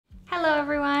Hello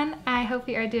everyone, I hope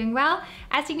you are doing well.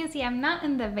 As you can see, I'm not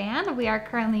in the van. We are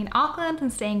currently in Auckland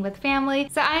and staying with family.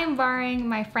 So I am borrowing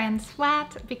my friend's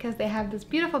flat because they have this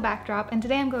beautiful backdrop, and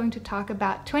today I'm going to talk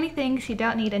about 20 things you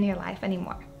don't need in your life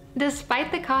anymore.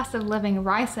 Despite the cost of living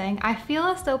rising, I feel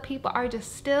as though people are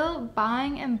just still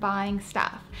buying and buying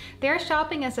stuff. They're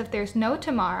shopping as if there's no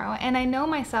tomorrow, and I know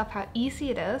myself how easy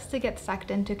it is to get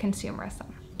sucked into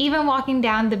consumerism. Even walking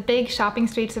down the big shopping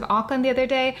streets of Auckland the other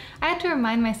day, I had to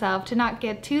remind myself to not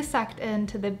get too sucked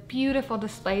into the beautiful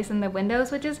displays in the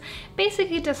windows, which is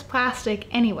basically just plastic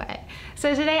anyway.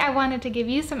 So today I wanted to give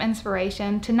you some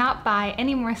inspiration to not buy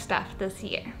any more stuff this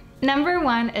year. Number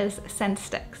one is scent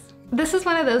sticks. This is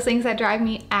one of those things that drive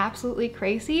me absolutely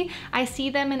crazy. I see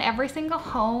them in every single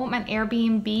home and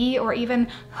Airbnb or even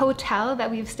hotel that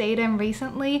we've stayed in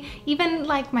recently. Even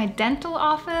like my dental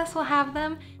office will have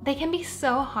them. They can be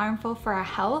so harmful for our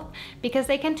health because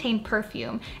they contain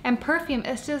perfume, and perfume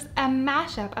is just a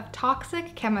mashup of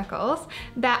toxic chemicals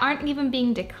that aren't even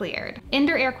being declared.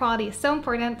 Indoor air quality is so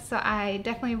important, so I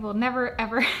definitely will never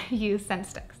ever use scent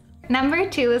sticks. Number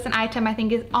two is an item I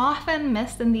think is often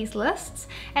missed in these lists,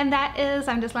 and that is,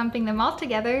 I'm just lumping them all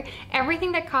together,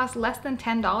 everything that costs less than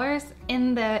 $10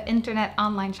 in the internet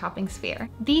online shopping sphere.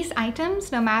 These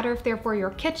items, no matter if they're for your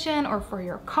kitchen or for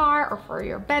your car or for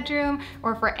your bedroom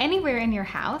or for anywhere in your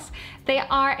house, they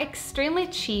are extremely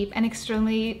cheap and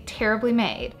extremely terribly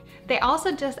made. They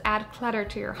also just add clutter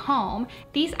to your home.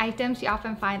 These items you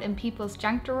often find in people's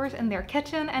junk drawers in their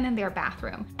kitchen and in their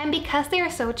bathroom. And because they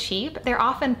are so cheap, they're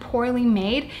often poorly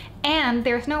made, and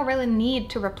there's no really need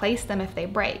to replace them if they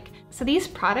break. So these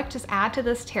products just add to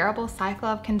this terrible cycle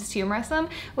of consumerism.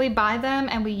 We buy them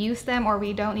and we use them, or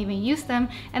we don't even use them,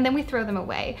 and then we throw them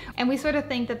away. And we sort of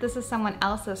think that this is someone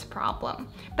else's problem.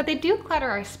 But they do clutter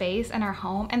our space and our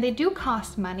home, and they do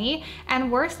cost money.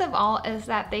 And worst of all is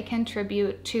that they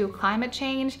contribute to climate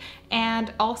change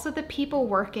and also the people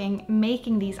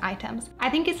making these items. I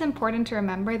think it's important to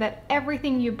remember that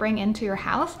everything you bring into your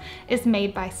house is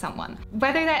made by someone.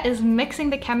 Whether that is mixing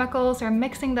the chemicals or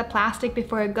mixing the plastic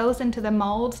before it goes into the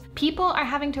molds, people are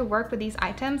having to work with these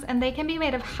items, and they can be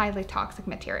made of highly toxic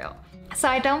material. So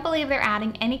I don't believe they're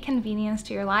adding any convenience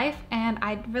to your life, and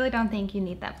I really don't think you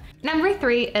need them. Number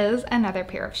three is another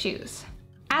pair of shoes.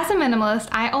 As a minimalist,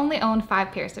 I only own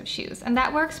 5 pairs of shoes, and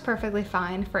that works perfectly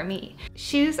fine for me.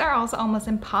 Shoes are also almost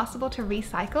impossible to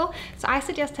recycle, so I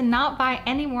suggest to not buy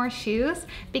any more shoes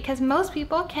because most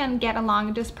people can get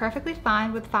along just perfectly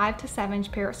fine with 5 to 7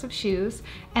 pairs of shoes,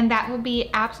 and that will be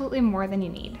absolutely more than you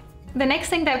need. The next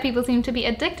thing that people seem to be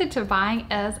addicted to buying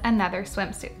is another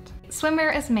swimsuit.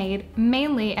 Swimwear is made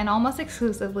mainly and almost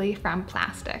exclusively from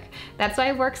plastic. That's why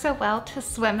it works so well to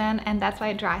swim in, and that's why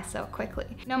it dries so quickly.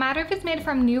 No matter if it's made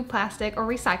from new plastic or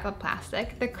recycled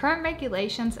plastic, the current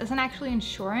regulations isn't actually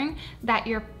ensuring that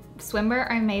your swimwear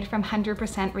are made from 100%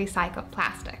 recycled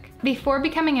plastic. Before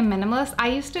becoming a minimalist, I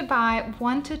used to buy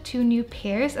 1 to 2 new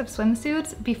pairs of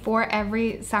swimsuits before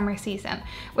every summer season,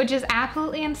 which is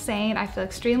absolutely insane. I feel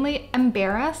extremely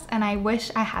embarrassed, and I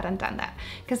wish I hadn't done that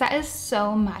because that is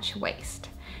so much waste.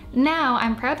 Now,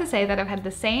 I'm proud to say that I've had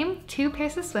the same 2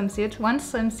 pairs of swimsuits, 1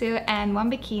 swimsuit and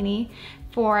 1 bikini,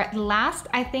 for the last,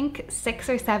 I think, 6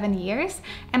 or 7 years.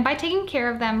 And by taking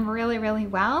care of them really, really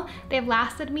well, they've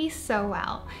lasted me so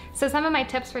well. So some of my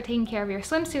tips for taking care of your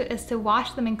swimsuit is to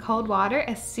wash them in cold water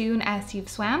as soon as you've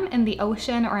swam in the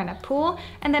ocean or in a pool,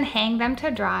 and then hang them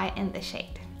to dry in the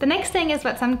shade. The next thing is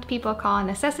what some people call a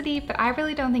necessity, but I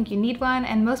really don't think you need one,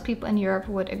 and most people in Europe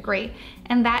would agree,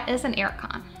 and that is an air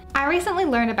con. I recently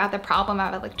learned about the problem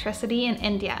of electricity in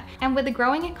India, and with the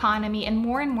growing economy and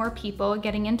more people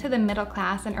getting into the middle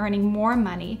class and earning more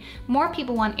money, more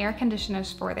people want air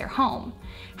conditioners for their home.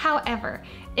 However,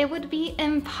 it would be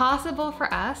impossible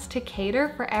for us to cater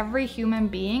for every human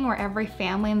being or every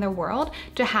family in the world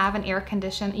to have an air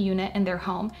conditioned unit in their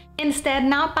home. Instead,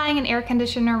 not buying an air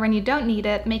conditioner when you don't need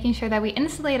it, making sure that we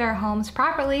insulate our homes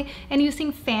properly, and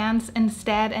using fans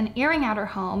instead, and airing out our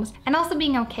homes, and also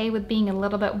being okay with being a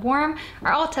little bit warm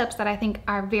are all tips that I think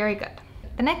are very good.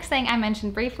 The next thing I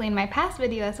mentioned briefly in my past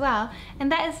video as well,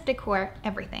 and that is decor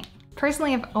everything.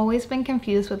 Personally, I've always been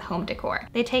confused with home decor.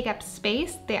 They take up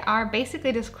space, they are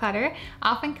basically just clutter,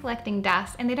 often collecting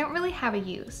dust, and they don't really have a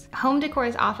use. Home decor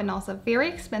is often also very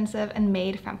expensive and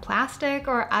made from plastic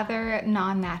or other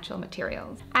non-natural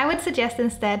materials. I would suggest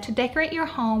instead to decorate your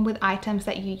home with items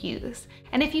that you use.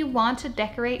 And if you want to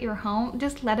decorate your home,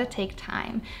 just let it take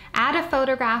time. Add a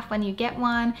photograph when you get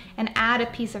one, and add a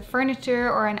piece of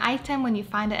furniture or an item when you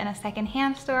find it in a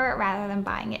secondhand store rather than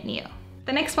buying it new.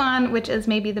 The next one, which is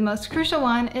maybe the most crucial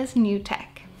one, is new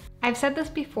tech. I've said this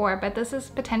before, but this is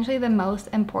potentially the most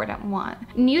important one.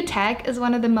 New tech is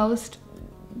one of the most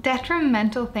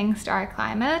detrimental things to our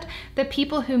climate. The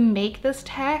people who make this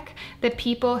tech, the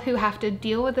people who have to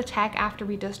deal with the tech after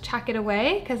we just chuck it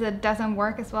away because it doesn't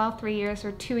work as well 3 years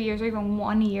or 2 years or even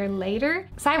 1 year later.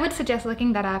 So I would suggest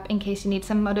looking that up in case you need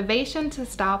some motivation to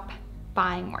stop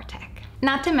buying more tech.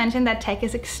 Not to mention that tech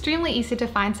is extremely easy to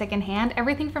find secondhand.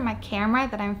 Everything from my camera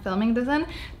that I'm filming this in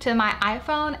to my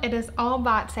iPhone, it is all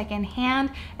bought secondhand,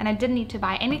 and I didn't need to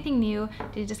buy anything new.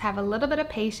 You just have a little bit of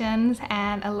patience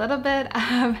and a little bit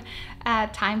of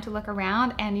time to look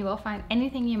around, and you will find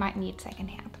anything you might need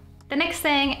secondhand. The next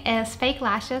thing is fake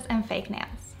lashes and fake nails.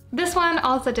 This one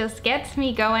also just gets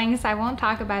me going, so I won't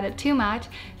talk about it too much.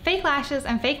 Fake lashes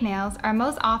and fake nails are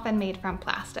most often made from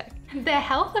plastic. The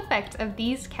health effects of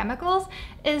these chemicals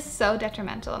is so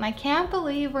detrimental, and I can't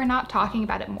believe we're not talking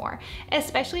about it more,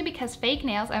 especially because fake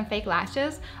nails and fake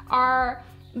lashes are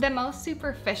the most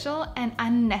superficial and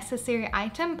unnecessary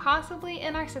item possibly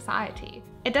in our society.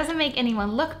 It doesn't make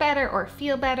anyone look better or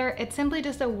feel better. It's simply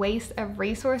just a waste of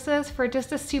resources for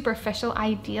just a superficial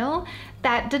ideal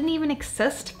that didn't even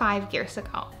exist 5 years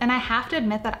ago. And I have to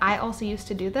admit that I also used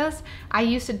to do this. I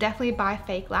used to definitely buy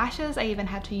fake lashes. I even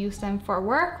had to use them for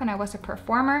work when I was a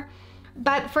performer.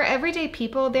 But for everyday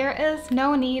people, there is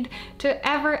no need to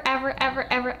ever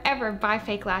buy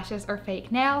fake lashes or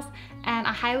fake nails. And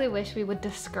I highly wish we would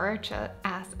discourage it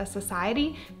as a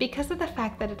society because of the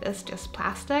fact that it is just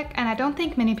plastic, and I don't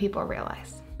think many people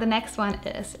realize. The next one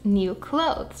is new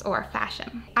clothes or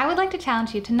fashion. I would like to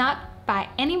challenge you to not buy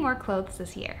any more clothes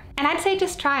this year. And I'd say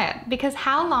just try it, because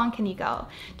how long can you go?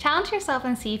 Challenge yourself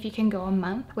and see if you can go a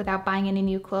month without buying any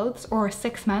new clothes, or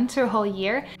 6 months or a whole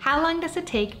year. How long does it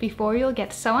take before you'll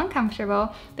get so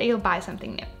uncomfortable that you'll buy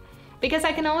something new? Because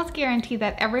I can almost guarantee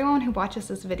that everyone who watches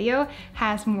this video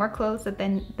has more clothes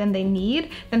than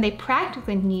they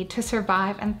practically need to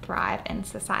survive and thrive in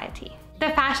society. The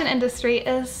fashion industry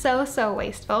is so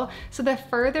wasteful, so the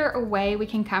further away we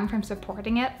can come from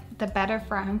supporting it, the better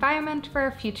for our environment, for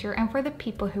our future, and for the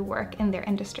people who work in their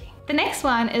industry. The next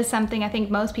one is something I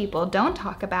think most people don't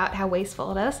talk about how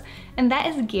wasteful it is, and that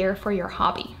is gear for your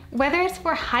hobby. Whether it's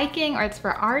for hiking or it's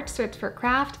for arts or it's for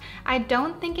craft, I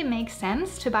don't think it makes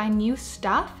sense to buy new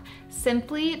stuff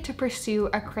simply to pursue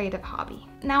a creative hobby.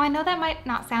 Now, I know that might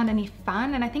not sound any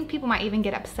fun, and I think people might even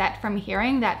get upset from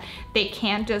hearing that they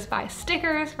can't just buy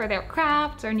stickers for their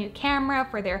crafts or new camera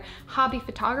for their hobby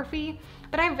photography,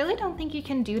 but I really don't think you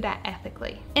can do that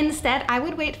ethically. Instead, I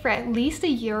would wait for at least a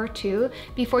year or two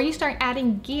before you start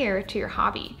adding gear to your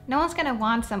hobby. No one's gonna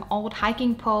want some old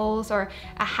hiking poles or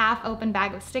a half-open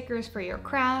bag of stickers for your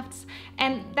crafts,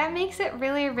 and that makes it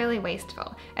really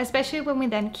wasteful, especially when we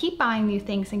then keep buying new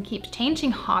things and keep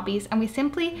changing hobbies, and we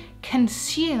simply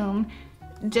consume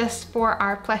just for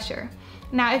our pleasure.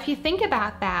 Now, if you think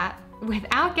about that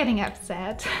without getting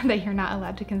upset that you're not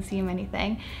allowed to consume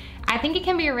anything, I think it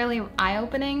can be really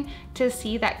eye-opening to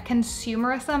see that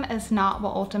consumerism is not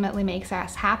what ultimately makes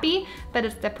us happy, but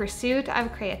it's the pursuit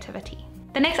of creativity.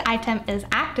 The next item is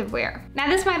activewear. Now,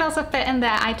 this might also fit in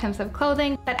the items of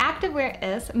clothing, but activewear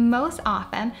is most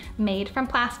often made from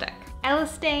plastic.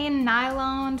 Elastane,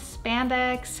 nylon,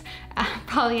 spandex,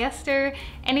 polyester,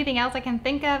 anything else I can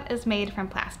think of is made from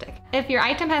plastic. If your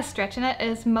item has stretch in it, it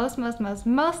is most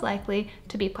likely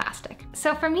to be plastic.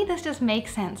 So for me, this just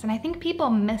makes sense, and I think people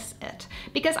miss it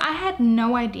because I had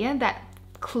no idea that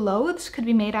clothes could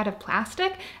be made out of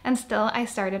plastic until I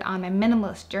started on my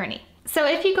minimalist journey. So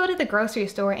if you go to the grocery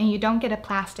store and you don't get a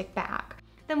plastic bag,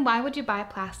 then why would you buy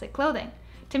plastic clothing?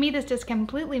 To me, this just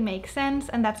completely makes sense,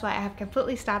 and that's why I have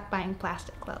completely stopped buying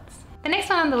plastic clothes. The next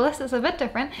one on the list is a bit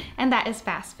different, and that is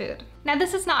fast food. Now,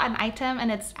 this is not an item,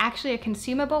 and it's actually a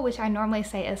consumable, which I normally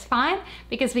say is fine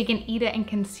because we can eat it and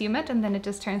consume it, and then it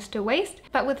just turns to waste.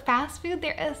 But with fast food,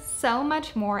 there is so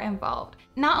much more involved.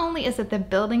 Not only is it the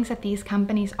buildings that these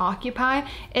companies occupy,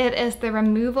 it is the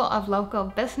removal of local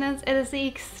business, it is the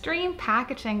extreme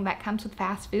packaging that comes with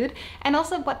fast food, and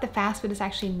also what the fast food is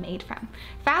actually made from.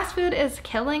 Fast food is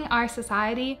killing our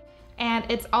society, and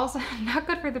it's also not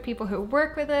good for the people who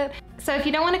work with it. So if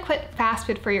you don't want to quit fast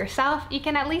food for yourself, you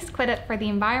can at least quit it for the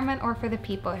environment or for the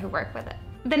people who work with it.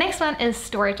 The next one is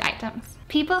storage items.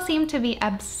 People seem to be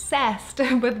obsessed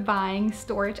with buying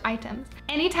storage items.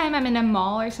 Anytime I'm in a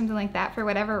mall or something like that, for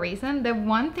whatever reason, the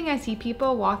one thing I see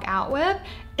people walk out with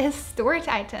is storage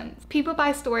items. People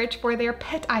buy storage for their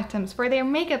pet items, for their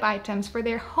makeup items, for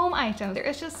their home items. There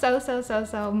is just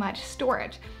so much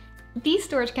storage. These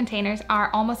storage containers are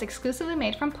almost exclusively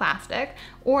made from plastic,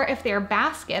 or if they're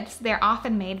baskets, they're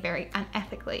often made very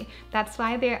unethically. That's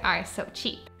why they are so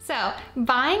cheap. So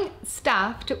buying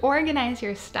stuff to organize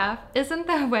your stuff isn't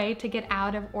the way to get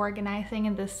out of organizing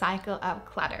in this cycle of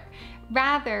clutter.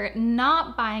 Rather,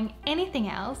 not buying anything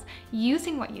else,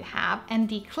 using what you have, and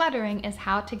decluttering is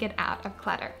how to get out of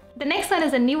clutter. The next one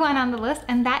is a new one on the list,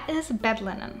 and that is bed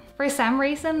linen. For some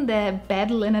reason, the bed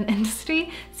linen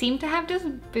industry seemed to have just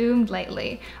boomed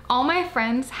lately. All my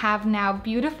friends have now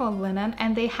beautiful linen,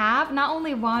 and they have not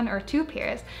only 1 or 2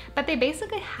 pairs, but they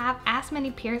basically have as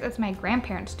many pairs as my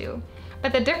grandparents do.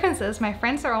 But the difference is my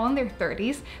friends are all in their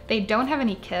 30s, they don't have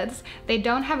any kids, they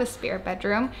don't have a spare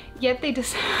bedroom, yet they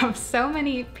just have so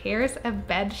many pairs of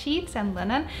bed sheets and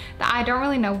linen that I don't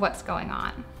really know what's going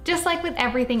on. Just like with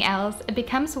everything else, it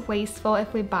becomes wasteful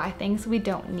if we buy things we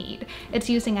don't need. It's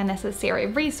using unnecessary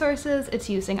resources, it's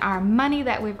using our money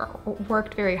that we've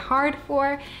worked very hard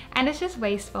for, and it's just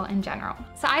wasteful in general.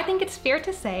 So I think it's fair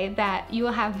to say that you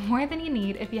will have more than you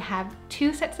need if you have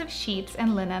 2 sets of sheets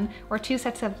and linen, or 2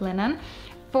 sets of linen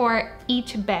for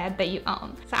each bed that you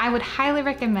own. So I would highly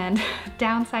recommend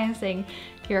downsizing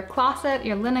your closet,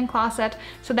 your linen closet,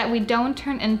 so that we don't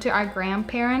turn into our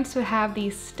grandparents who have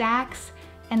these stacks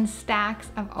and stacks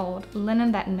of old linen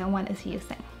that no one is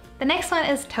using. The next one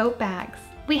is tote bags.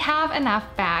 We have enough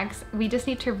bags, we just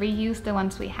need to reuse the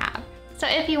ones we have. So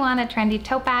if you want a trendy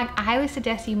tote bag, I highly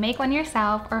suggest you make one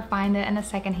yourself or find it in a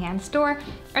secondhand store,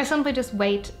 or simply just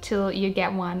wait till you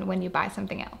get one when you buy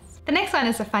something else. The next one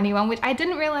is a funny one, which I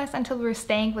didn't realize until we were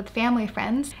staying with family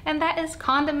friends, and that is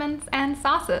condiments and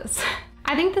sauces.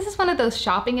 I think this is one of those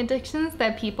shopping addictions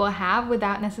that people have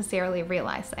without necessarily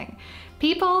realizing.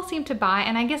 People seem to buy,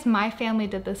 and I guess my family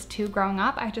did this too growing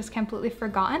up, I just completely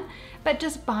forgotten, but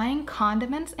just buying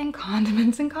condiments and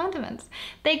condiments and condiments.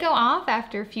 They go off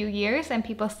after a few years and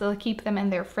people still keep them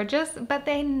in their fridges, but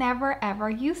they never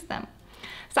ever use them.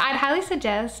 So I'd highly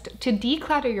suggest to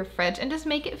declutter your fridge and just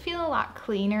make it feel a lot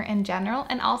cleaner in general,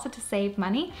 and also to save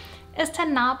money, is to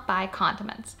not buy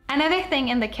condiments. Another thing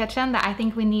in the kitchen that I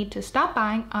think we need to stop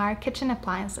buying are kitchen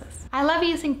appliances. I love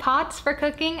using pots for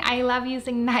cooking. I love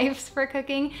using knives for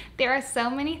cooking. There are so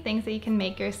many things that you can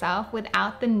make yourself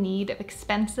without the need of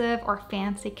expensive or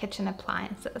fancy kitchen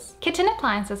appliances. Kitchen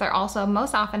appliances are also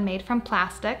most often made from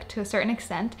plastic to a certain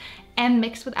extent and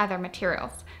mixed with other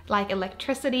materials like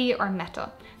electricity or metal.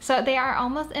 So they are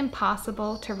almost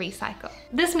impossible to recycle.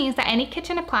 This means that any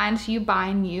kitchen appliance you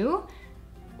buy new,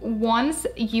 once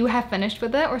you have finished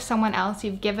with it, or someone else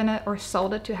you've given it or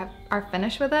sold it to are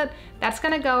finished with it, that's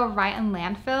gonna go right in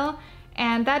landfill.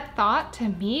 And that thought to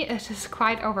me is just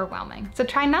quite overwhelming. So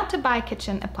try not to buy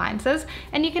kitchen appliances,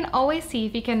 and you can always see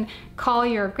if you can call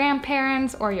your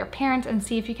grandparents or your parents and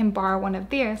see if you can borrow one of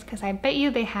theirs, because I bet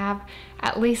you they have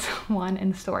at least one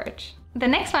in storage. The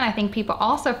next one I think people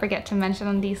also forget to mention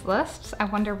on these lists, I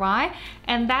wonder why,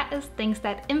 and that is things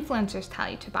that influencers tell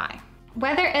you to buy.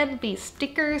 Whether it be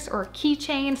stickers or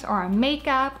keychains or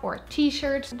makeup or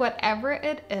t-shirts, whatever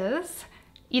it is,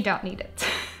 you don't need it.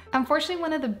 Unfortunately,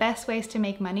 one of the best ways to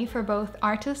make money for both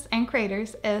artists and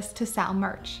creators is to sell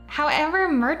merch. However,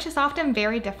 merch is often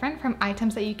very different from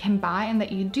items that you can buy and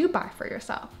that you do buy for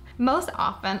yourself. Most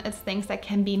often, it's things that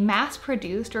can be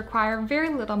mass-produced, require very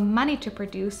little money to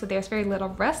produce, so there's very little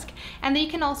risk, and that you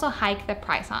can also hike the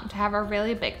price on to have a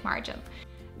really big margin.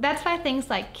 That's why things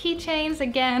like keychains,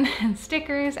 again, and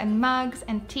stickers and mugs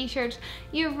and t-shirts,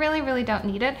 you really don't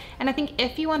need it. And I think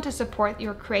if you want to support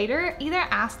your creator, either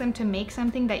ask them to make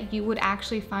something that you would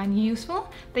actually find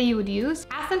useful, that you would use.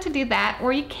 Ask them to do that,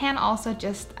 or you can also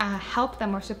just help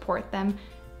them or support them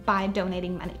by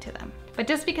donating money to them. But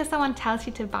just because someone tells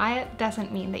you to buy it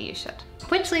doesn't mean that you should.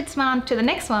 Which leads me on to the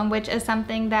next one, which is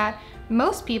something that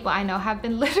most people I know have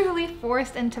been literally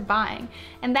forced into buying,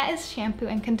 and that is shampoo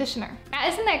and conditioner. Now,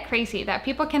 isn't that crazy that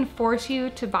people can force you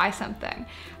to buy something?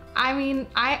 I mean,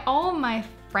 all my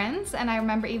friends, and I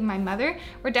remember even my mother,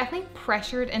 were definitely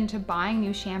pressured into buying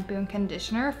new shampoo and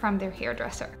conditioner from their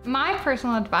hairdresser. My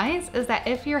personal advice is that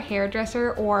if your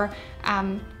hairdresser or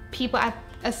people at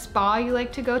a spa you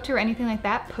like to go to or anything like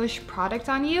that push products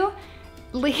on you,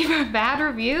 leave a bad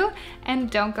review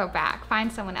and don't go back.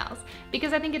 Find someone else.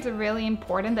 Because I think it's really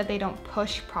important that they don't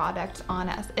push products on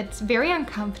us. It's very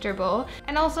uncomfortable,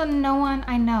 and also no one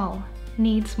I know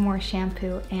needs more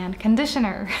shampoo and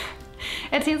conditioner.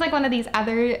 It seems like one of these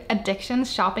other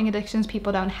addictions, shopping addictions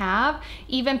people don't have,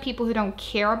 even people who don't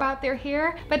care about their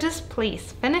hair. But just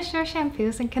please finish your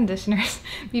shampoos and conditioners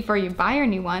before you buy your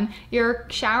new one. Your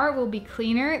shower will be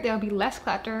cleaner, there'll be less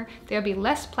clutter, there'll be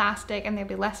less plastic, and there'll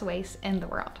be less waste in the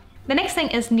world. The next thing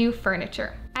is new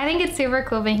furniture. I think it's super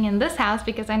cool being in this house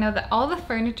because I know that all the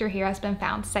furniture here has been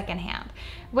found secondhand,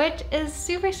 which is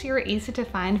super easy to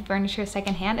find furniture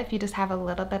secondhand if you just have a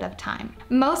little bit of time.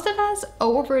 Most of us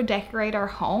over decorate our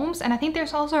homes, and I think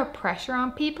there's also a pressure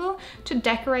on people to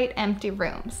decorate empty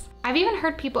rooms. I've even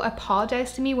heard people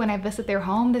apologize to me when I visit their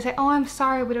home. They say, "Oh, I'm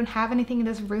sorry, we don't have anything in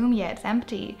this room yet, it's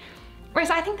empty." Whereas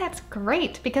I think that's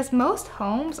great because most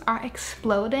homes are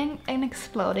exploding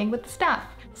with stuff.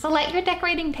 So let your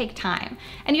decorating take time,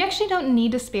 and you actually don't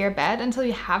need a spare bed until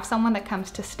you have someone that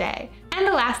comes to stay. And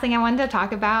the last thing I wanted to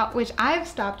talk about, which I've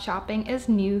stopped shopping, is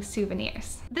new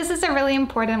souvenirs. This is a really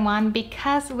important one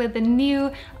because with the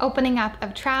new opening up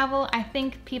of travel, I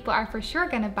think people are for sure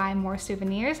gonna buy more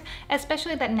souvenirs,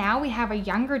 especially that now we have a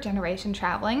younger generation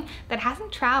traveling that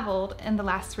hasn't traveled in the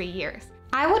last 3 years.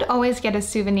 I would always get a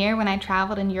souvenir when I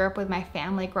traveled in Europe with my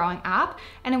family growing up,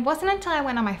 and it wasn't until I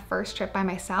went on my first trip by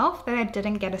myself that I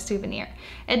didn't get a souvenir.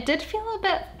 It did feel a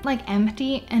bit like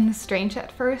empty and strange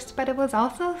at first, but it was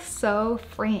also so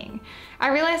freeing. I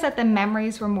realized that the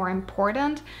memories were more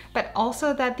important, but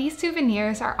also that these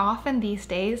souvenirs are often these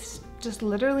days just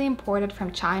literally imported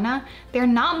from China. They're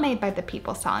not made by the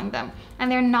people selling them,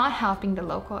 and they're not helping the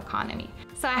local economy.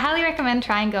 So I highly recommend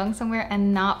trying going somewhere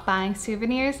and not buying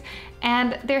souvenirs,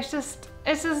 and it's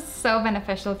just so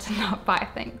beneficial to not buy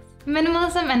things.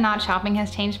 Minimalism and not shopping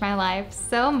has changed my life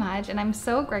so much, and I'm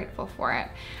so grateful for it.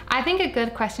 I think a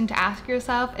good question to ask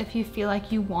yourself if you feel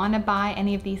like you want to buy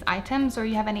any of these items or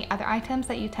you have any other items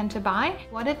that you tend to buy,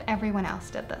 what if everyone else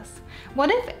did this?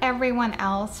 What if everyone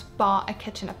else bought a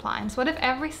kitchen appliance? What if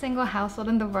every single household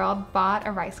in the world bought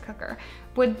a rice cooker?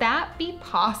 Would that be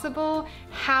possible?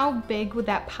 How big would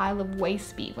that pile of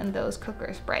waste be when those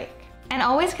cookers break? And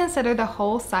always consider the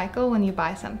whole cycle when you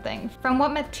buy something. From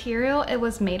what material it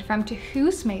was made from, to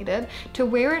who's made it, to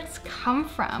where it's come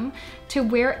from, to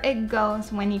where it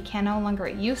goes when you can no longer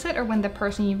use it, or when the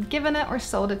person you've given it or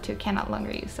sold it to can no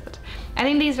longer use it. I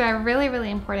think these are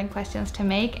really important questions to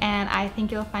make, and I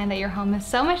think you'll find that your home is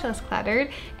so much less cluttered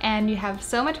and you have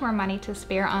so much more money to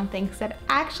spare on things that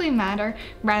actually matter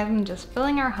rather than just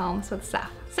filling our homes with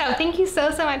stuff. So thank you so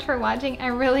much for watching. I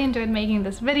really enjoyed making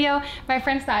this video. My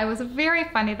friends thought it was very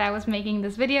funny that I was making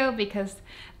this video because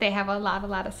they have a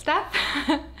lot of stuff.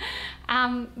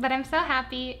 But I'm so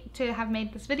happy to have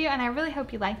made this video, and I really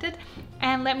hope you liked it.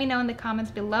 And let me know in the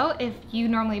comments below if you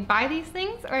normally buy these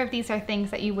things or if these are things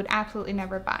that you would absolutely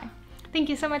never buy. Thank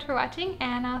you so much for watching,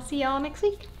 and I'll see y'all next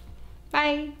week.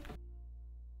 Bye.